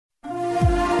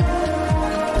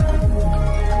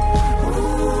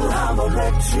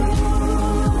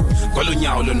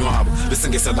Kwalonyawo lonwabo bese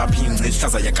ngeselapha ingce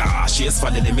ihlaza yakashi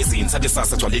esivalele emizini sathi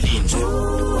sasa gcwale linje.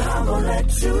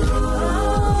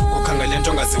 Ukhangele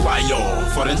into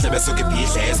ongaziwayo for endlebe soke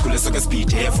ibhidle esikhule soke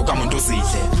sibhidle evuka umuntu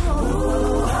uzidle.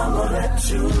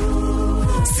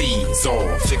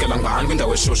 Sizo fikela ngani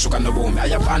kwindawo eshushu kanobomi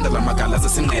ayabanda lamagala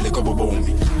zesinqele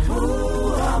kobobomi.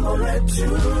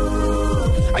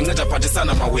 Anceda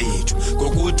phathisana mawethu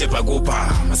ngokude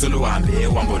bhakupha masoluhambe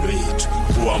uhambo lwethu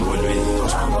uhambo lwethu.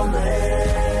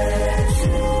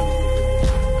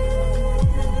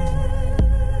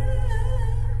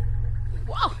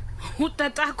 Wow,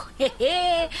 utatakho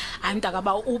hehe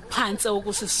andakaba uphanse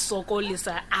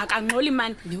ukusisokolisa akanqoli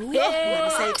mani.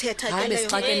 Sayithetha ke leyo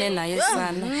besixakene naye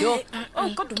sana. Yo,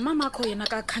 Kodwa umama wakho yena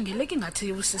akakhangeleki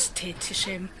ngathi usisithethi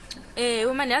shem.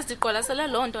 Uma niyaziqolasela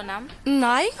lonto nami.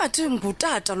 nayi ngathi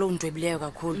ngutata lo ndwebileyo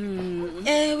kakhulu.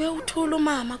 ewe uthula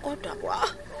umama kodwa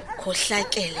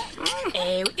khohlakele.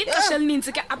 Ixesha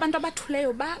elininzi ke abantu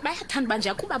abathuleyo bayathanda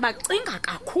banje kuba bacinga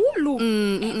kakhulu.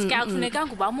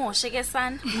 Kuyakufunekanga ubamoshe ke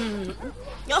sana.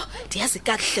 Yo ndiyazi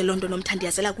kakuhle lonto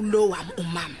nomthandiyazela kulo wami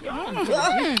umama.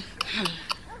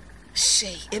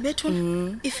 Shay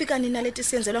ebethuna ifika nina lethi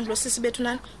siyenzelwa ngilosisi bethu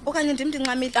nani okanye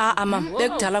ndimncamile. Mama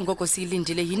bekudala ngoko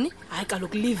siyilindile yini? Hayi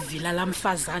kaloku livila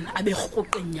lamfazana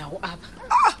aberhuqa inyawo apha.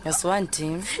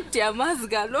 Yaswanti. Ndiyamazi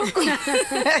kaloku.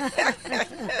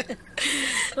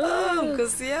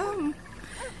 Nkosi yami.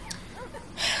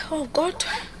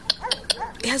 Kodwa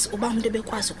yazi uba umuntu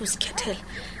ebekwazi ukuzikhethela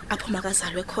apho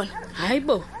makazalwe khona.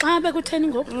 Hayibo xa bekutheni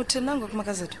ngoku Uthena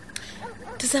ngokumakazethu.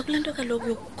 Ndiza kulento kaloku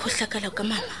yokukhohlakala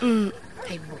kamama.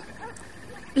 Hayibo.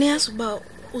 Niyazi uba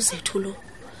uzethu lo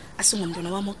asingumntwana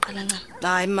wami oqala ncam.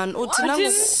 Hayi man uthina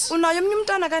unayo omnye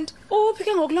umntana kanti? uphi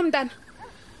ke ngoku lo mntana?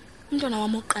 Umntwana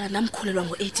wami oqala namkhulelwa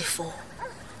ngo-84.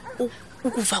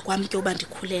 Ukuva kwami ke uba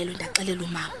ndikhulelwe ndaxelela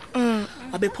umama.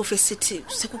 Wabeprofesithi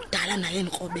sekukudala naye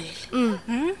enkrobele.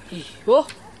 Yho.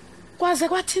 Kwaze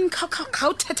kwathini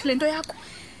khawuthethe lento yakho?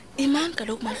 Imani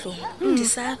kaloku Madlomo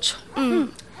ndisatsho.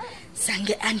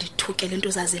 Zange andithuke lento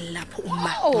zazelapho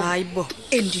umama. Hayibo.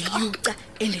 Endiyuca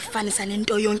endifanisa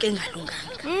nento yonke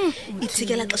engalunganga.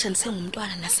 Ithikela xesha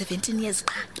ndisengumntwana na 17 years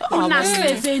qha. Una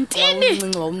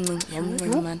 17.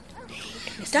 Wawumncinci man.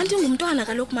 Kanti ngumntwana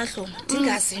kaloku Madlomo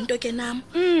ndingazi into ke nam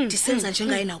ndisenza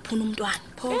njengaye nawuphuna umntwana.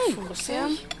 Phofu Nkosi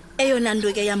yami. Eyona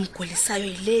nto ke yamgulisayo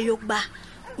yile yokuba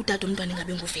utata umntwana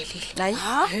ingabe nguvelile.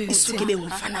 Hayi. Usuke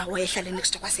bengumfana wayehlala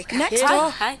next door kwasekhaya. Next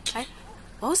door. Hayi.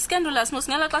 Scandalous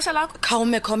mosingela xesha lakho.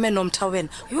 Khawume nomtha wena.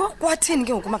 Yo kwathini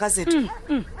ke ngokumakazethu?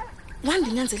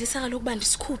 Wandinyanzelisa kaloku uba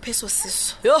ndisikhuphe eso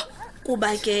siso. Yo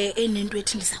Kuba ke enento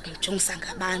ethi ndiza kumjongisa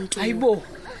ngabantu. Hayibo.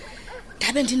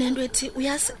 Ndabe ndinento ethi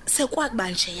uyazi sekwakuba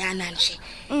nje yana nje.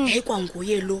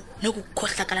 Yayikwanguye lo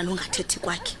nokukhohlakala nongathethi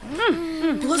kwakhe.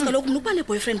 Because kaloku ukuba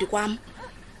neboyfriend kwam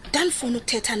ndandifuna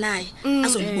ukuthetha naye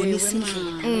azondibonisa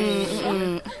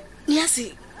indlela.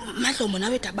 Niyazi Madlomo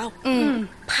nawe dabawo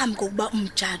phambi kokuba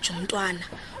umjaji umntwana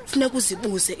kufuneka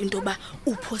uzibuze into ba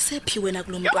uphosephi wena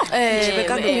kulomntwana. nje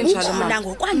bekangenjalo mama.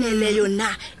 Ngokwaneleyo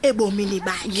na ebomini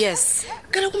bakhe. Yes.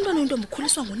 Kaloku umntwana into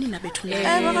omkhuliswa ngonina bethu Ewe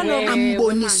naye. kaloku.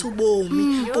 Ambonisa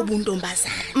ubomi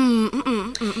obuntombazana.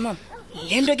 Mama.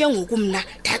 Lento ke ngoku mina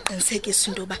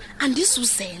ndaqinisekisa into ba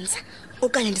andizuzenza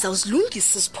okanye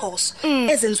ndizawuzilungisa isiphoso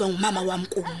ezenziwa ngumama wami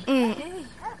kum.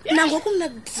 Nangoku mina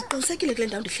ndiqinisekile kule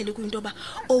ndawo ndihleli kuyinto ba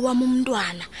owami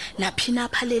umntwana naphina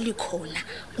aphaleli khona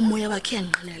umoya wakhe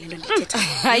yanqinela lento ndithetha.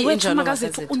 Hayi Wethu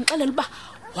makazethu unixelela uba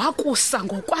wakusa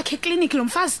ngokwakhe ekliniki lo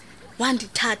mfazi.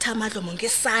 Wandithatha Madlomo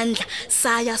ngesandla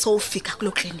saya sowufika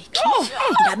kulo clinic.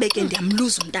 Ndabe ke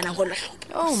ndiyamluza umntana ngolo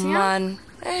hlobo. Oh man.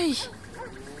 Hey.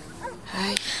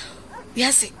 Hayi.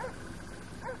 Uyazi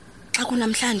xa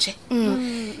kunamhlanje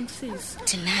Msisi.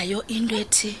 ndinayo into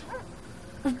ethi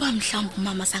uba mhlawumbe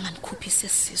umama sanganikhuphisa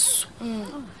isisu.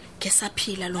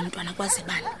 Ngesaphila lo mntwana kwaze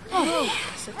bani.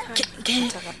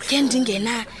 Ke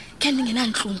ndingena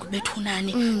nhlungu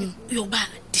bethunani yoba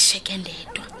ndisheke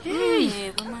ndedwa.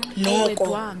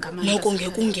 Noko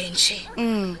ngekungenje.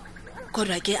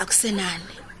 Kodwa ke akusenani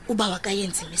uba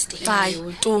wakayenza mistake.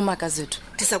 Hayi tu makazethu.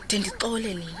 Ndiza kuthi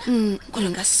ndixole nina. Kodwa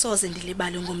ngasoze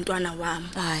ndilibale ngomntwana wami.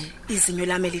 Hayi. Izinyo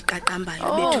lami liqaqambayo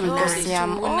Nkosi bethunani.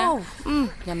 yami.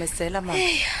 Nyamezela mama.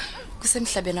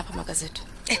 Kusemhlabeni apha makazethu.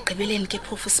 Egqibeleni ke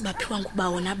phofu sibaphiwa nguba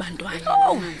wona abantwana.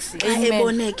 Xa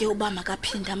eboneke uba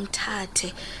makaphinda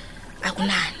amthathe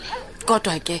akunani.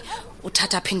 Kodwa ke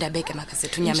uthatha phinda beke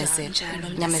makazethu unyamezela. Njalo,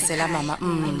 Nyamezela mama.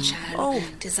 Njalo.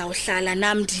 Ndizawuhlala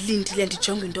nami ndilindile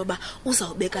ndijonge into yoba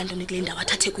uzawubeka ntoni kule ndawo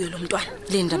athathe kuyo lo mntwana.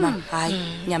 Linda mama. Hayi,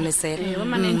 nyamezela.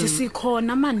 Manje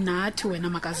ndisikhona mani nathi wena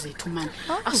makazethu mani.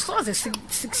 Asoze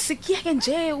sikiyeke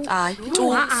nje. Hayi,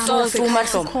 tu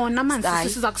mahlomo. Khona manje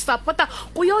siza kusupporta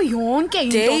kuyo yonke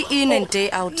into. Day in and day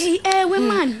out. Ewe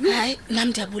mani. Hayi,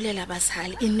 nami ndiyabulela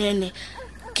abazali. Inene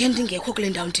ke ndingekho kule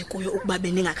ndawo ndikuyo ukuba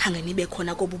beningakhange nibe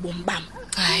khona kobubomi bam.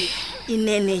 Hayi,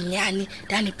 Inene nyani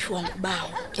ndaniphiwa ngubawo.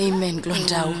 amen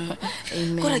kulondawo.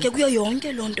 Amen. Kodwa ke kuyo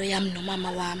yonke lonto yam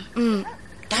nomama wam.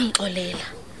 Ndamxolela.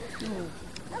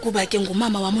 Kuba ke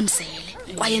ngumama wam unzele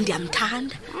kwaye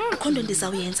ndiyamthanda. Akho nto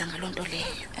ndizawuyenza ngalonto leyo.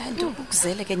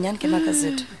 Ndikuzele ke nyani ke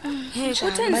makazethu. Hey,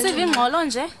 kutheni sive ingxolo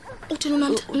nje? Uthini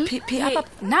unomtha? Phi apha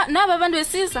Naba abantu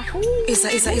besiza.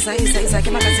 Iza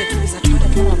ke makazethu izathwala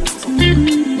mama.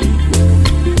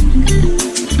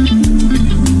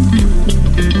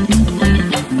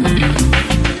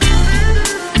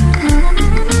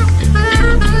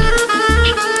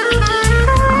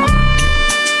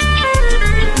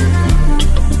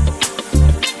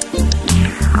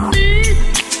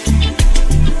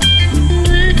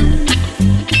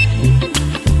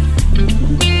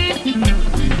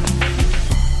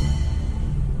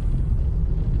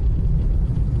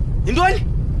 Intoni?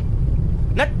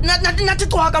 Nathi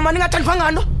cwaka mani ngathandwa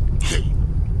ngano.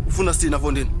 Ufuna sina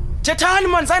fondini? Thethani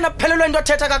mani sana phelelwe into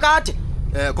thetha kakade.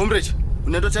 Comrade,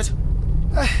 unento thetha?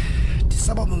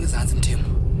 Disaba ngizanzi mthembu.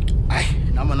 Hayi,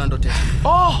 nama nanto thetha.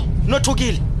 Oh,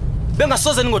 nothukile.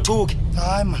 Bengasoze ningothuki.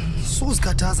 Hayi man,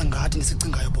 suzikhathaza ngathi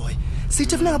nisicingayo boy.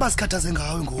 Sithi funeka basikhathaze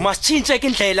ngawe ngoku. Masitshintshe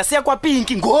indlela siya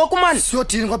kwaPinki ngoku mani.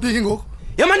 Siyothini kwaPinki ngoku?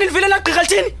 Yamani nilivile lagqigqa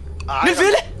lithini?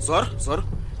 Nilivile? Zoro.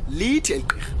 Lithi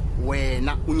elgqirha.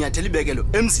 Wena unyathela ibekelo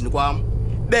emzini kwami.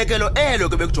 Bekelo elo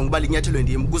ke bekujonga uba linyathelwe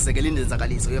ndim kuzekela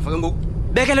indenzakaliso. Uyafaka ngoku?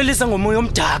 Bekelo lisa ngomoya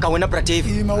omdaka wena bra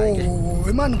Dave. Ima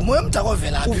man ngumoya omdaka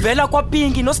ovela phi? Uvela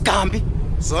kwaPinki noSigambi.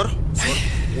 Zoro.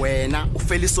 Wena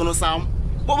ufela isono sami.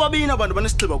 Bobabini abantu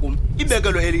banesixhiba kum.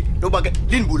 Ibekelo eli noba ke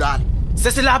linibulala.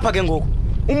 Sesilapha ke ngoku.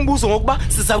 Umbuzo ngokuba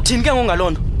sizawuthini ke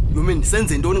ngongalonto. Yomini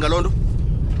senze intoni ngalonto?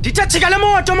 Ndithathika le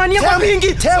moto mani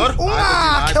yakwaPinki.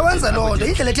 Ungakhe wenze lonto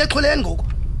indlela ethi exholeni ngoku.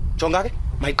 Jonga ke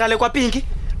mayiqale kwaPinki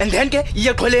and then ke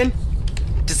iye xholeni.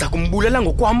 Ndiza kumbulela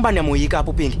ngokwamba nemoyika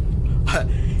apho Pinki.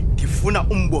 Ndifuna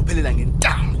umbophelela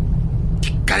ngentambo.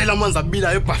 Ndikalela amanzi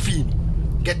abila ebhafini.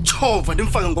 Ngechova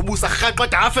ndimfake ngobusa rhaqwa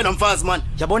dafe namfazi man.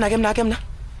 Yabona ke mna.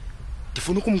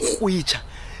 Ndifuna ukumkrwitsha.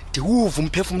 Ndiwuva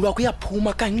umphefumulo wakho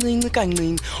uyaphuma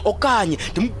kancinci okanye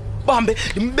ndimbambe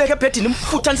ndimbeke ebhedini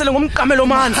ndimfuthanisele ngomqamelo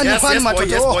man.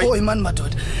 Hoy man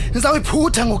madoda.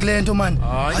 Nizawuyiphutha ngokulento man.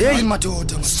 Hayi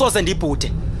madoda. Soze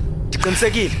ndibhude.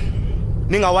 Ndiqinisekile.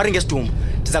 Ningawari ngesidumbu.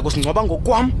 Ndiza kusingcoba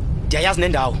ngokwam. Ndiyayazi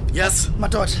nendawo. Yes.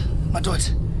 Madoda.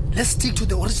 Let's stick to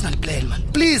the original plan man.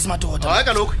 Please madoda. Hayi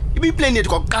kaloku ibiplan yethu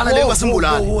kwaqala le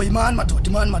kwasimbulala. Hoy man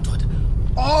madoda.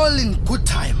 All in good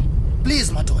time.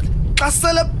 Please madoda. Xa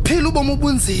sele phila ubomi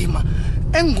obunzima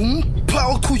engumpha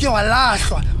oqhutywe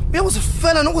walahlwa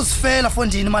uyakuzifela nokuzifela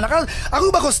fondini man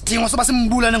akubakho sidingo soba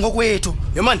simbulane ngokwethu.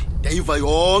 Yemani ndayiva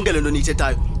yonke lento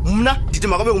niyithethayo. Mna ndithi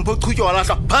makabe ngumpha oqhutywe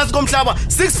walahlwa phansi komhlaba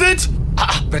 6 feet.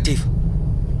 Bratief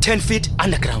 10 feet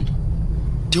underground.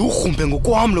 Ndiwugrumbe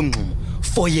ngokwam lo mngxumo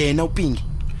for yena uPinki.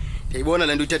 Ndiyayibona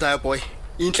lento uyithethayo boy.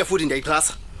 Inhle futhi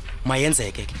ndiyayixhasa.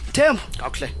 Mayenzeke ke. Thembu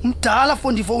Kakuhle. Mdala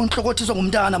fondifo unhlokothiswa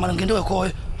ngumntana man ngento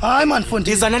ekhoyo. Hayi man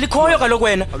fondi. Izana likhoyo kaloku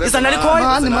wena. Izana likhoyo.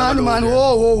 Man.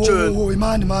 Wo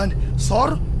man.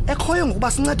 Sor ekhoyo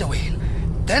ngokuba sincede wena.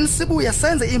 Then sibuye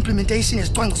senze implementation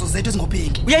yesicwangciso zethu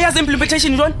ezingopinki. Uyayazi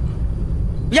implementation ntoni?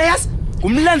 Uyayazi?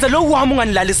 Ngumlenze lo wami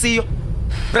unganilalisiyo.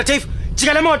 Bratief,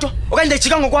 jika le moto okanye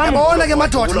ndijika ngokwami.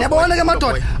 Yabona ke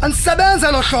madoda.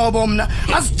 Andisebenze lo hlobo mna.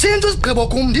 Asitshintshe isigqibo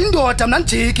kum ndindoda mna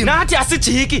ndijiki. Nathi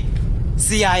asijiki.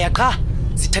 Siyaya qha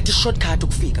sithatha ishortcut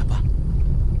ukufika pha.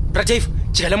 Bratief,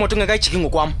 jika le moto ungekayijiki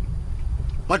ngokwami.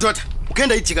 Madoda,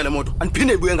 ukenda ijika le moto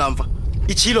andiphinde ibuye ngamva.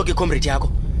 Ichilo ke comrade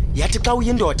yakho. Yathi xa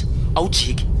uyindoda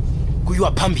awujiki.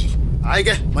 Kuyiwa phambili. Hayi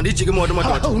ke mandijike imoto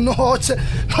madoda. Unothe.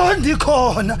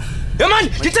 Ndikhona. Man,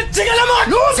 ndithe jika le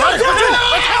moto. Uphambene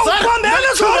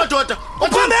madoda.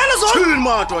 Uphambene zona. Chill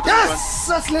madoda. Yes,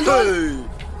 sasilento.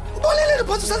 Ubonile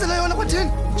phantsi usenzela yona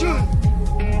kwathini?